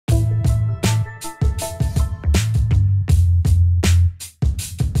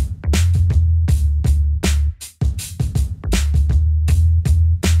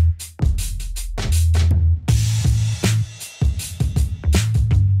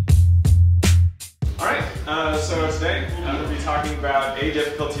So today I'm going to be talking about a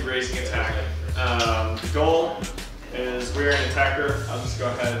difficulty raising attack. The goal is we're an attacker. I'll just go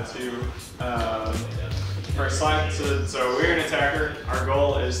ahead to first slide. So we're an attacker. Our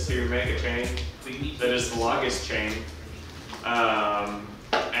goal is to make a chain that is the longest chain.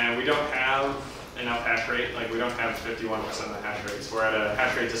 And we don't have enough hash rate. Like we don't have 51% of the hash rate. So we're at a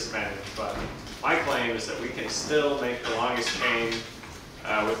hash rate disadvantage. But my claim is that we can still make the longest chain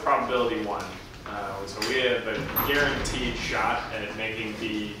with probability 1. So we have a guaranteed shot at making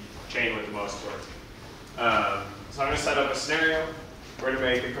the chain with the most work. So I'm going to set up a scenario. We're going to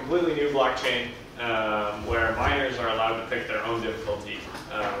make a completely new blockchain where miners are allowed to pick their own difficulty.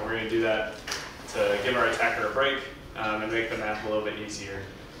 We're going to do that to give our attacker a break and make the math a little bit easier.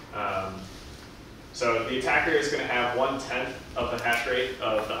 So the attacker is going to have 1/10 of the hash rate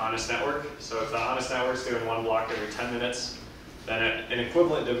of the honest network. So if the honest network is doing one block every 10 minutes, then at an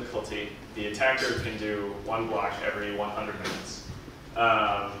equivalent difficulty, the attacker can do one block every 100 minutes.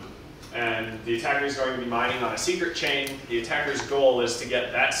 And the attacker is going to be mining on a secret chain. The attacker's goal is to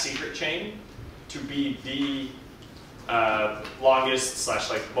get that secret chain to be the longest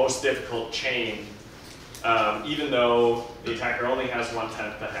 / most difficult chain, even though the attacker only has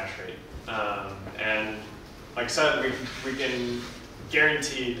 1/10 the hash rate. And like I said, we can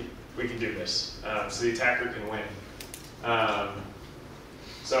guaranteed we can do this, so the attacker can win.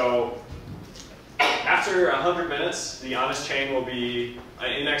 So after 100 minutes, the honest chain will be,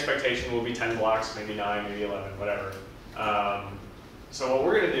 in expectation, will be 10 blocks, maybe 9, maybe 11, whatever. So what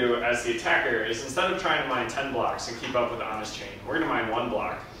we're going to do as the attacker is instead of trying to mine 10 blocks and keep up with the honest chain, we're going to mine 1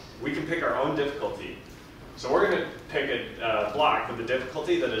 block. We can pick our own difficulty. So we're going to pick a block with a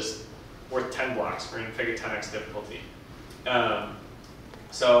difficulty that is worth 10 blocks. We're going to pick a 10x difficulty.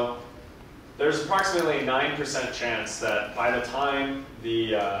 So there's approximately a 9% chance that by the time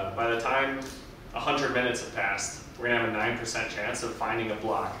 100 minutes have passed, we're going to have a 9% chance of finding a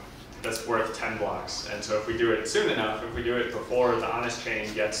block that's worth 10 blocks. And so if we do it soon enough, if we do it before the honest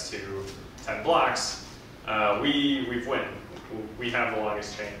chain gets to 10 blocks, we win. We have the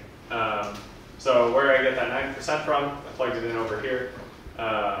longest chain. So where I get that 9% from, I plugged it in over here.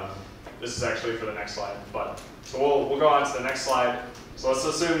 This is actually for the next slide. So we'll go on to the next slide. So let's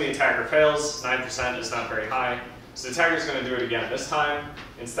assume the attacker fails. 9% is not very high. So the attacker is going to do it again. This time,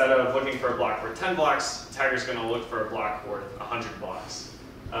 instead of looking for a block worth 10 blocks, the attacker is going to look for a block worth 100 blocks.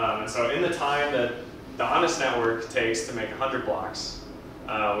 And so in the time that the honest network takes to make 100 blocks,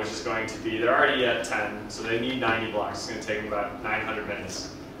 which is going to be, they're already at 10, so they need 90 blocks. It's going to take them about 900 minutes.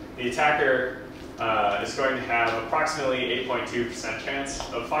 The attacker is going to have approximately 8.2% chance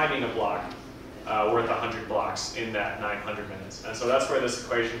of finding a block worth 100 blocks in that 900 minutes. And so that's where this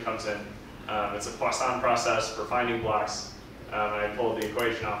equation comes in. It's a Poisson process for finding blocks. I pulled the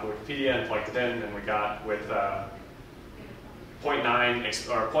equation off of Wikipedia and plugged it in, and we got with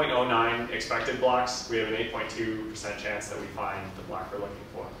 0.09 expected blocks, we have an 8.2% chance that we find the block we're looking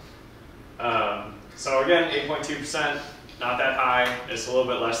for. So again, 8.2%, not that high. It's a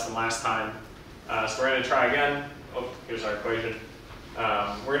little bit less than last time. So we're going to try again. Oh, here's our equation.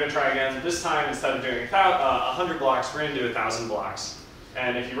 We're going to try again. This time, instead of doing 100 blocks, we're going to do 1,000 blocks.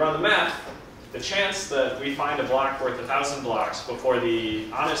 And if you run the math, the chance that we find a block worth 1,000 blocks before the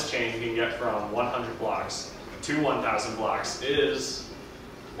honest chain can get from 100 blocks to 1,000 blocks is,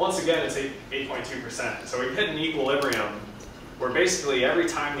 once again, it's 8.2%. So we've hit an equilibrium where basically every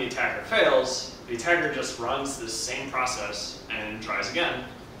time the attacker fails, the attacker just runs this same process and tries again.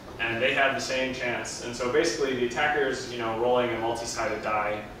 And they have the same chance. And so basically the attackers, rolling a multi-sided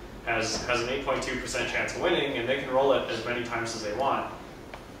die has an 8.2% chance of winning, and they can roll it as many times as they want.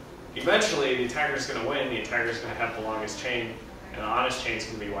 Eventually, the attacker is going to win. The attacker is going to have the longest chain, and the honest chain is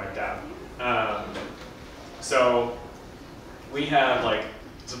going to be wiped out. So we have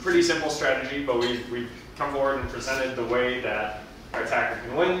it's a pretty simple strategy, but we've come forward and presented the way that our attacker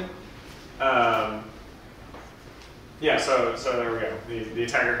can win. Yeah, so there we go. The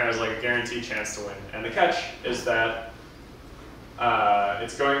attacker has a guaranteed chance to win. And the catch is that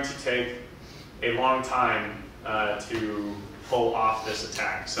it's going to take a long time to pull off this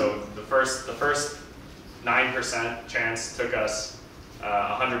attack. So the first 9% chance took us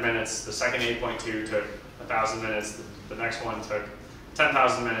 100 minutes. The second 8.2 took 1,000 minutes. The next one took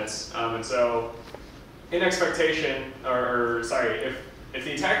 10,000 minutes. And so in expectation, if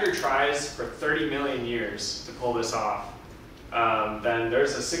the attacker tries for 30 million years to pull this off, then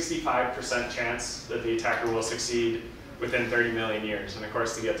there's a 65% chance that the attacker will succeed within 30 million years. And of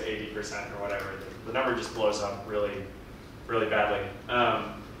course, to get to 80% or whatever, the number just blows up really, really badly.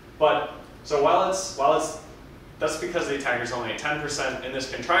 So while it's That's because the attacker is only at 10%. In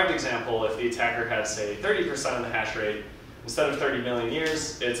this contrived example, if the attacker had, say, 30% of the hash rate, instead of 30 million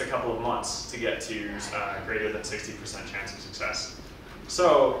years, it's a couple of months to get to greater than 60% chance of success.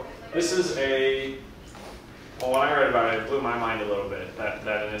 So this is well, when I read about it, it blew my mind a little bit, that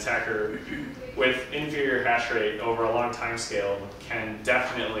an attacker with inferior hash rate over a long time scale can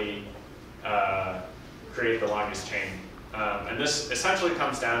definitely create the longest chain. And this essentially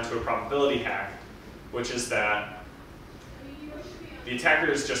comes down to a probability hack, which is that the attacker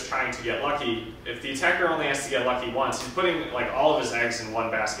is just trying to get lucky. If the attacker only has to get lucky once, he's putting like all of his eggs in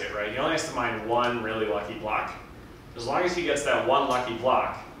one basket, right? He only has to mine one really lucky block. As long as he gets that one lucky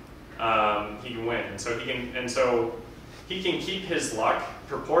block, he can win. And so he can keep his luck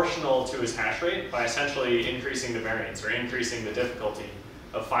proportional to his hash rate by essentially increasing the variance or increasing the difficulty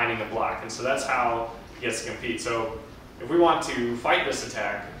of finding a block. And so that's how he gets to compete. So if we want to fight this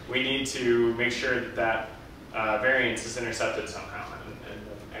attack, we need to make sure that variance is intercepted somehow, and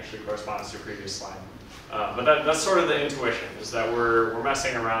actually corresponds to a previous slide. But that's sort of the intuition, is that we're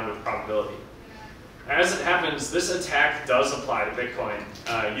messing around with probability. As it happens, this attack does apply to Bitcoin.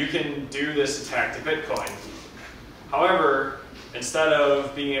 You can do this attack to Bitcoin. However, instead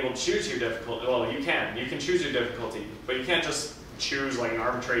of being able to choose your difficulty, well, you can choose your difficulty, but you can't just choose like an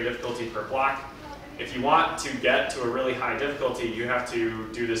arbitrary difficulty per block. If you want to get to a really high difficulty, you have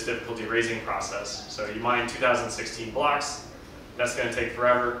to do this difficulty raising process. So you mine 2016 blocks, that's going to take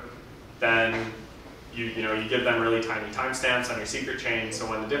forever. Then you give them really tiny timestamps on your secret chain, so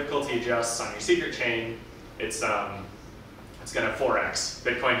when the difficulty adjusts on your secret chain, it's going to 4x.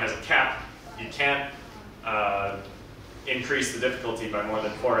 Bitcoin has a cap. You can't increase the difficulty by more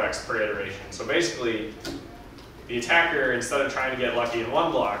than 4x per iteration. So basically, the attacker, instead of trying to get lucky in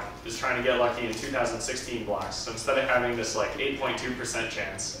one block, is trying to get lucky in 2016 blocks. So instead of having this like 8.2%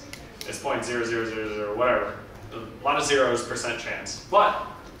 chance, it's 0.0000 whatever, a lot of zeros percent chance. But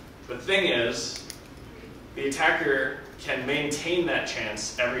the thing is, the attacker can maintain that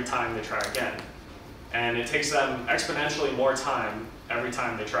chance every time they try again. And it takes them exponentially more time every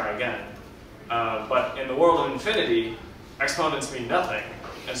time they try again. But in the world of infinity, exponents mean nothing.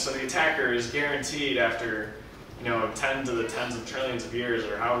 And so the attacker is guaranteed after 10 to the tens of trillions of years,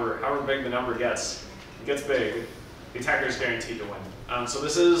 or however big the number gets, it gets big, the attacker is guaranteed to win. So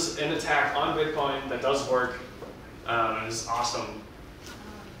this is an attack on Bitcoin that does work, and is awesome.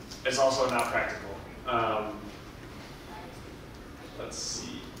 It's also not practical. Let's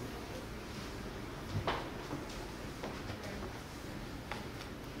see.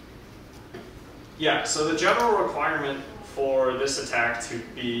 Yeah, so the general requirement for this attack to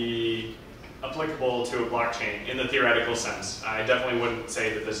be applicable to a blockchain in the theoretical sense, I definitely wouldn't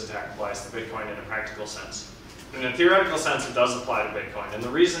say that this attack applies to Bitcoin in a practical sense. In a theoretical sense, it does apply to Bitcoin. And the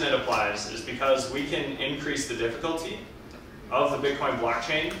reason it applies is because we can increase the difficulty of the Bitcoin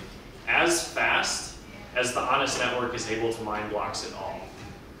blockchain as fast as the honest network is able to mine blocks at all.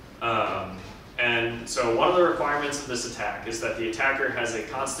 And so one of the requirements of this attack is that the attacker has a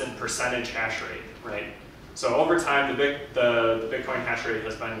constant percentage hash rate, right? So over time, the Bitcoin hash rate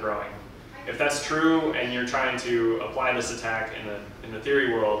has been growing. If that's true, and you're trying to apply this attack in the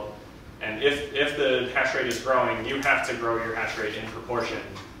theory world, and if the hash rate is growing, you have to grow your hash rate in proportion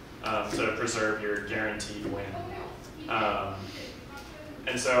to preserve your guaranteed win.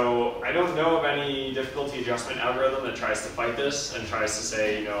 And so I don't know of any difficulty adjustment algorithm that tries to fight this and tries to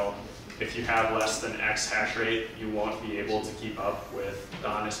say, if you have less than X hash rate, you won't be able to keep up with the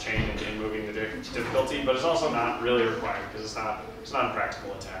honest chain in moving the difficulty, but it's also not really required because it's not a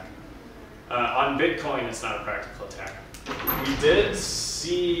practical attack. On Bitcoin, it's not a practical attack. We did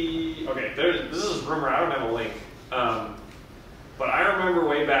see, okay, this is rumor, I don't have a link, but I remember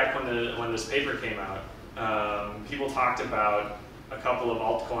way back when this paper came out, people talked about a couple of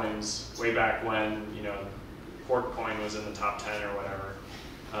altcoins way back when, Quark coin was in the top 10 or whatever.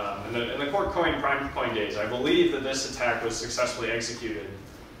 In the Quark coin prime coin days, I believe that this attack was successfully executed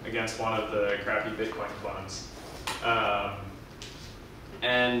against one of the crappy Bitcoin clones.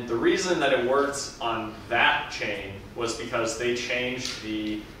 And the reason that it worked on that chain was because they changed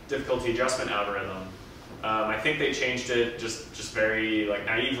the difficulty adjustment algorithm. I think they changed it just very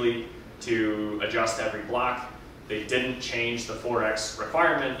naively to adjust every block. They didn't change the 4x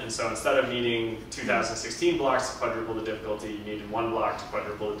requirement, and so instead of needing 2016 blocks to quadruple the difficulty, you needed one block to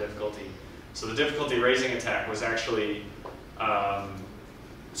quadruple the difficulty. So the difficulty raising attack was actually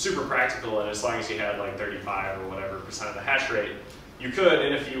super practical, and as long as you had 35 or whatever % of the hash rate, you could,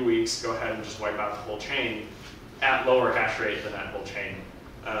 in a few weeks, go ahead and just wipe out the whole chain at lower hash rate than that whole chain.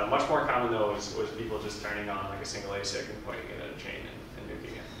 Much more common, though, was people just turning on a single ASIC and pointing it at a chain and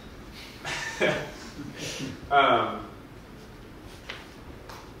nuking it.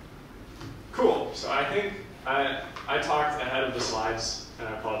 Cool. So I think I talked ahead of the slides, and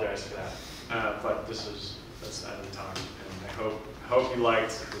I apologize for that. But that's the end of the talk, and I hope you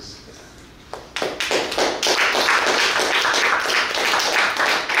liked this.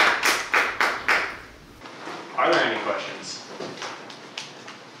 Are there any questions?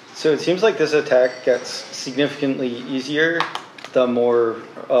 So it seems like this attack gets significantly easier the more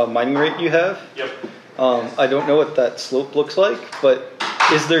mining rate you have. Yep. I don't know what that slope looks like, but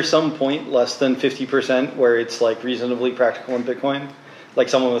is there some point less than 50% where it's like reasonably practical in Bitcoin? Like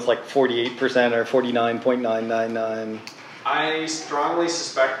someone with like 48% or 49.999? I strongly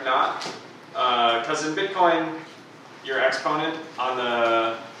suspect not, because in Bitcoin, your exponent on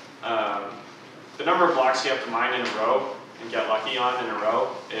the number of blocks you have to mine in a row and get lucky on in a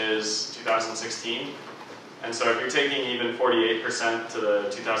row is 2016. And so if you're taking even 48% to the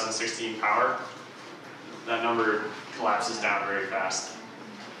 2016 power, that number collapses down very fast.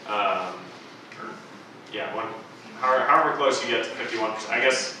 However close you get to 51%. I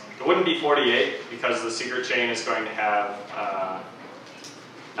guess it wouldn't be 48 because the secret chain is going to have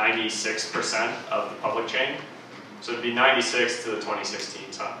 96% of the public chain. So it'd be 96 to the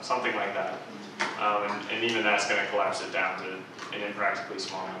 2016, something like that. And even that's going to collapse it down to an impractically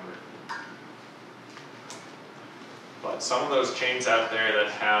small number. But some of those chains out there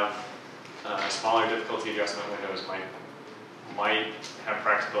that have smaller difficulty adjustment windows might have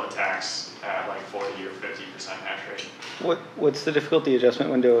practical attacks at like 40 or 50% hash rate. What's the difficulty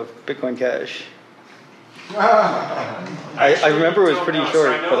adjustment window of Bitcoin Cash? I remember it was pretty short,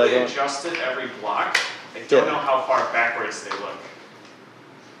 so I know but they adjust it every block. I don't know how far backwards they look.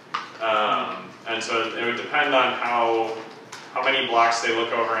 And so it would depend on how many blocks they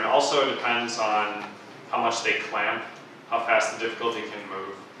look over, and also it depends on how much they clamp, how fast the difficulty can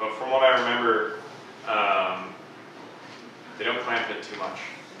move. But from what I remember, they don't clamp it too much.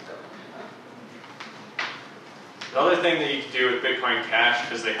 The other thing that you could do with Bitcoin Cash,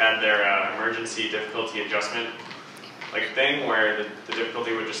 because they had their emergency difficulty adjustment thing where the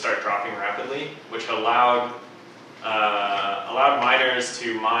difficulty would just start dropping rapidly, which allowed miners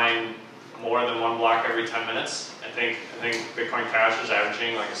to mine more than one block every 10 minutes. I think Bitcoin Cash was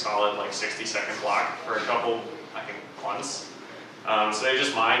averaging like a solid 60-second block for a couple, months. So they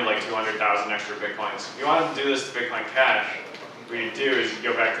just mined like 200,000 extra Bitcoins. If you wanted to do this to Bitcoin Cash, what you'd do is you'd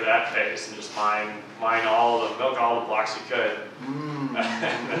go back to that phase and just milk all the blocks you could,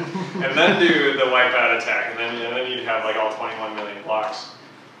 and then do the wipeout attack, and then you'd have like all 21 million blocks,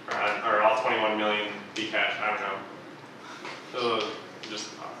 or all 21 million Bcash. I don't know. Just.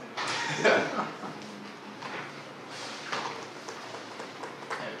 I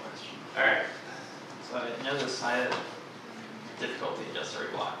have a question. All right. So I know the Sia difficulty adjusts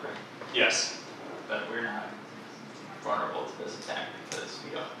every block, right? Yes. But we're not vulnerable to this attack because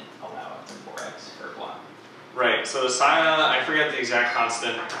we don't allow up to 4x per block. Right. So the Sia, I forget the exact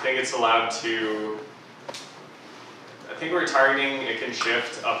constant. I think it's allowed to. I think we're targeting it can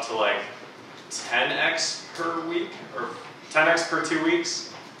shift up to like 10x per week or 10x per 2 weeks.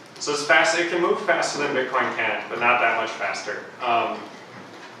 So it's fast. It can move faster than Bitcoin can, but not that much faster.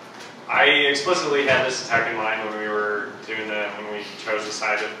 I explicitly had this attack in mind when we were doing when we chose the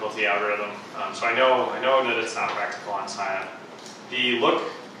Sia difficulty algorithm. So I know that it's not practical on Sia. The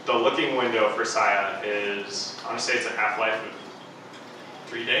looking window for Sia is, honestly, it's a half-life of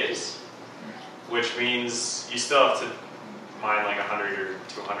 3 days, which means you still have to mine like 100 or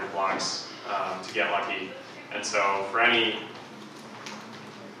 200 blocks to get lucky. And so for any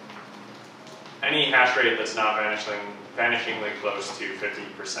hash rate that's not vanishingly close to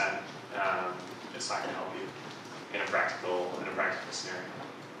 50%, it's not going to help you in a practical scenario.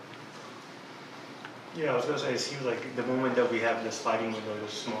 Yeah, I was going to say, it seems like the moment that we have the sliding window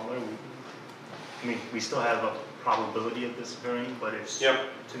is smaller, we still have a probability of this occurring, but it's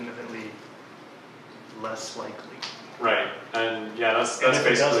significantly less likely. Right, and yeah, that's and if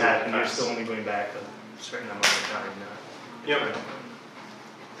basically it does happen, you're fast. still only going back a certain amount of time. Yep.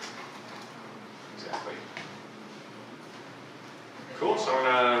 Exactly. Cool, so we're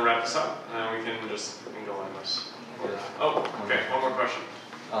going to wrap this up, and we can go on this. Oh, okay, one more question.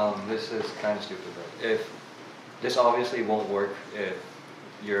 This is kind of stupid, but if this obviously won't work if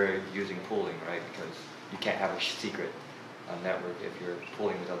you're using pooling, right? Because you can't have a secret network if you're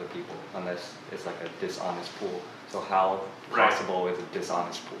pooling with other people, unless it's like a dishonest pool. So how possible is a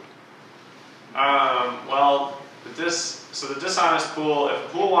dishonest pool? Well, the dishonest pool, if a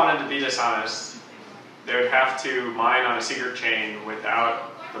pool wanted to be dishonest, they would have to mine on a secret chain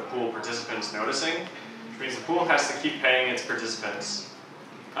without the pool participants noticing, which means the pool has to keep paying its participants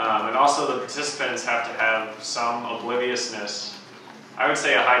And also the participants have to have some obliviousness, I would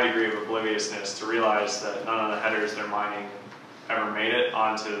say a high degree of obliviousness, to realize that none of the headers they're mining ever made it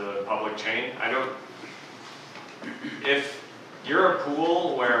onto the public chain. If you're a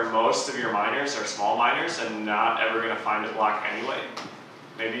pool where most of your miners are small miners and not ever going to find a block anyway,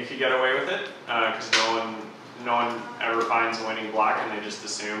 maybe you could get away with it, because no one ever finds a winning block and they just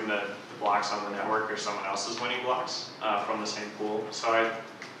assume that the blocks on the network are someone else's winning blocks from the same pool. So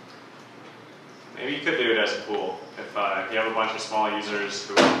maybe you could do it as a pool. If you have a bunch of small users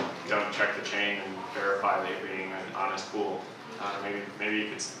who don't check the chain and verify that you're being an honest pool, maybe you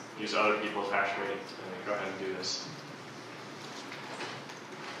could use other people's hash rate to go ahead and do this.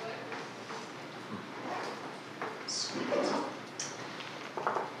 Sweet.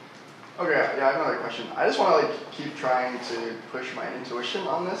 Okay, yeah, I have another question. I just want to keep trying to push my intuition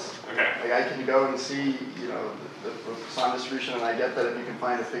on this. Okay. I can go and see, the Poisson distribution, and I get that if you can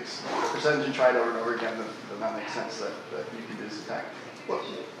find a fixed percentage and try it over and over again, then that makes sense that you can do this attack.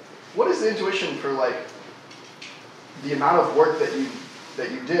 What is the intuition for the amount of work that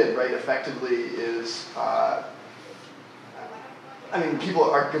you did, right? Effectively is, people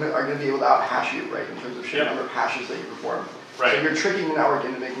are gonna be able to out-hash you, right? In terms of sheer number of hashes that you perform. Right. So you're tricking the network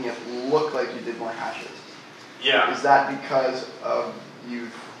into making it look like you did more hashes. Yeah. Is that because of you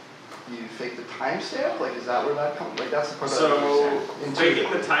fake the timestamp? Is that where that comes? That's the part that I don't understand.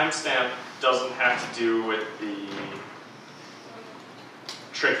 Faking the timestamp doesn't have to do with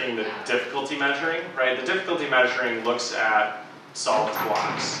tricking the difficulty measuring, right? The difficulty measuring looks at solved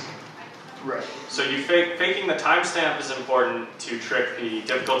blocks. Right. So faking the timestamp is important to trick the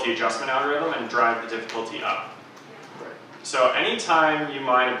difficulty adjustment algorithm and drive the difficulty up. So anytime you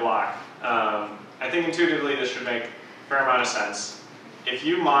mine a block, I think intuitively this should make a fair amount of sense. If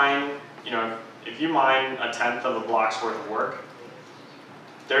you mine, if you mine a tenth of a block's worth of work,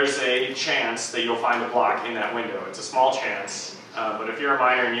 there's a chance that you'll find a block in that window. It's a small chance, but if you're a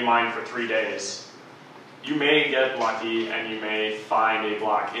miner and you mine for 3 days, you may get lucky and you may find a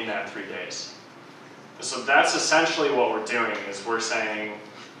block in that 3 days. So that's essentially what we're doing, is we're saying,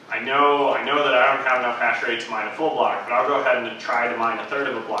 I know that I don't have enough hash rate to mine a full block, but I'll go ahead and try to mine a third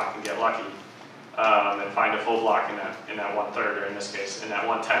of a block and get lucky, and find a full block in that 1/3, or in this case, in that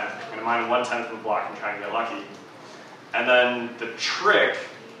 1/10. I'm going to mine 1/10 of a block and try and get lucky. And then the trick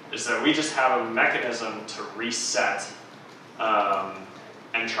is that we just have a mechanism to reset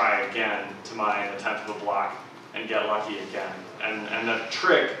and try again to mine a tenth of a block and get lucky again. And the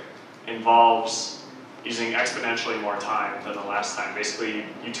trick involves using exponentially more time than the last time. Basically,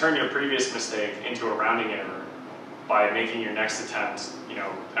 you turn your previous mistake into a rounding error by making your next attempt,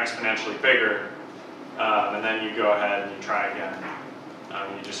 exponentially bigger, and then you go ahead and you try again.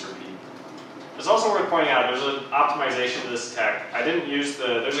 You just repeat. It's also worth pointing out there's an optimization to this attack. I didn't use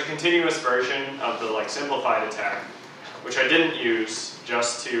there's a continuous version of the simplified attack, which I didn't use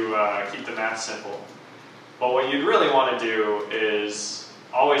just to keep the math simple. But what you'd really want to do is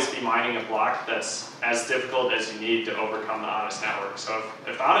always be mining a block that's as difficult as you need to overcome the honest network. So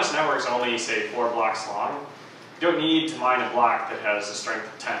if the honest network's only, say, 4 blocks long, you don't need to mine a block that has a strength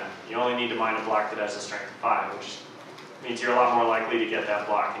of 10. You only need to mine a block that has a strength of 5, which means you're a lot more likely to get that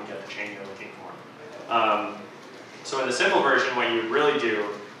block and get the chain you're looking for. So in the simple version, what you really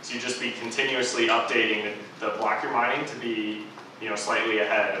do is you just be continuously updating the block you're mining to be slightly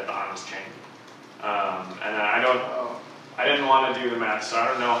ahead of the honest chain. And I didn't want to do the math, so I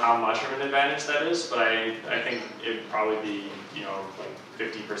don't know how much of an advantage that is, but I think it'd probably be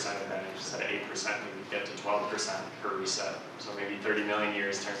 50% advantage instead of 8%. Maybe get to 12% per reset. So maybe 30 million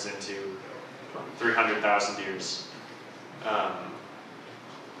years turns into 300,000 years.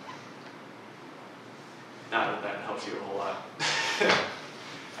 Not that helps you a whole lot.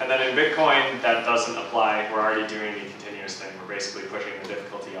 And then in Bitcoin, that doesn't apply. We're already doing the continuous thing. We're basically pushing the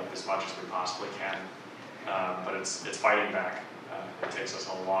difficulty up as much as we possibly can. But it's fighting back. It takes us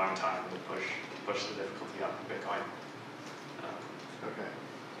a long time to push the difficulty up in Bitcoin. Okay.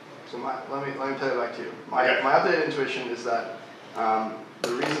 So let me play it back to you. My updated intuition is that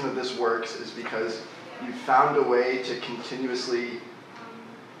the reason that this works is because you found a way to continuously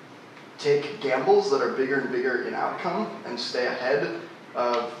take gambles that are bigger and bigger in outcome and stay ahead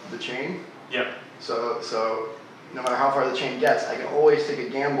of the chain. Yep. So no matter how far the chain gets, I can always take a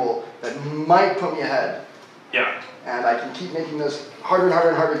gamble that might put me ahead. Yeah. And I can keep making those harder and harder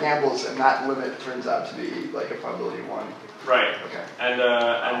and harder gambles, and that limit turns out to be like a probability of 1. Right. Okay.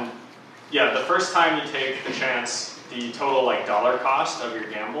 And yeah, the first time you take the chance, the total dollar cost of your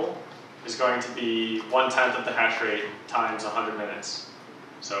gamble is going to be 1/10 of the hash rate times 100 minutes.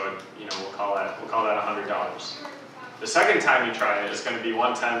 So we'll call that $100. The second time you try it is going to be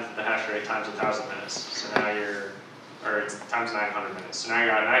 1/10 the hash rate times 1,000 minutes. So now or it's times 900 minutes. So now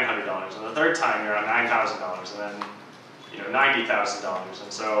you're at $900. And the third time you're at $9,000, and then $90,000.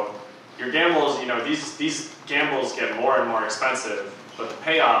 And so your gambles, these gambles get more and more expensive, but the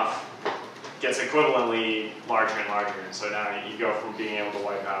payoff gets equivalently larger and larger. And so now you go from being able to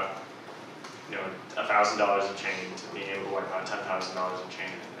wipe out $1,000 of chain to being able to wipe out $10,000 of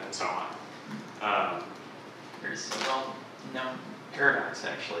chain, and so on. There's a well-known paradox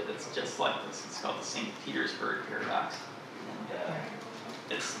actually that's just like this. It's called the St. Petersburg paradox, and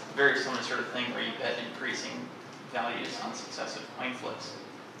it's a very similar sort of thing where you bet increasing values on successive coin flips,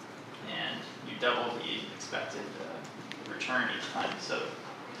 and you double the expected return each time. So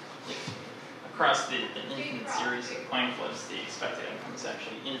if across the infinite series of coin flips, the expected outcome is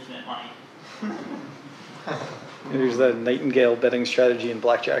actually infinite money. There's the Nightingale betting strategy in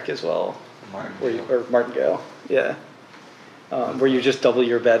blackjack as well. Or Martingale, yeah. Where you just double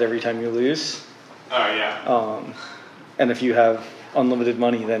your bet every time you lose. Oh, yeah. And if you have unlimited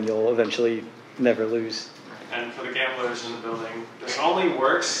money, then you'll eventually never lose. And for the gamblers in the building, this only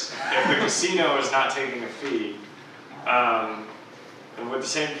works if the casino is not taking a fee. And with the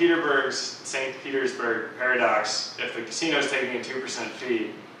St. Petersburg paradox, if the casino is taking a 2%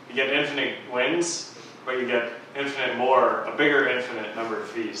 fee, you get infinite wins, but you get a bigger infinite number of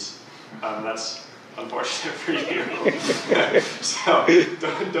fees. That's unfortunate for you. So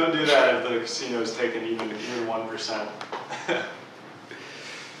don't do that if the casino is taking even 1%.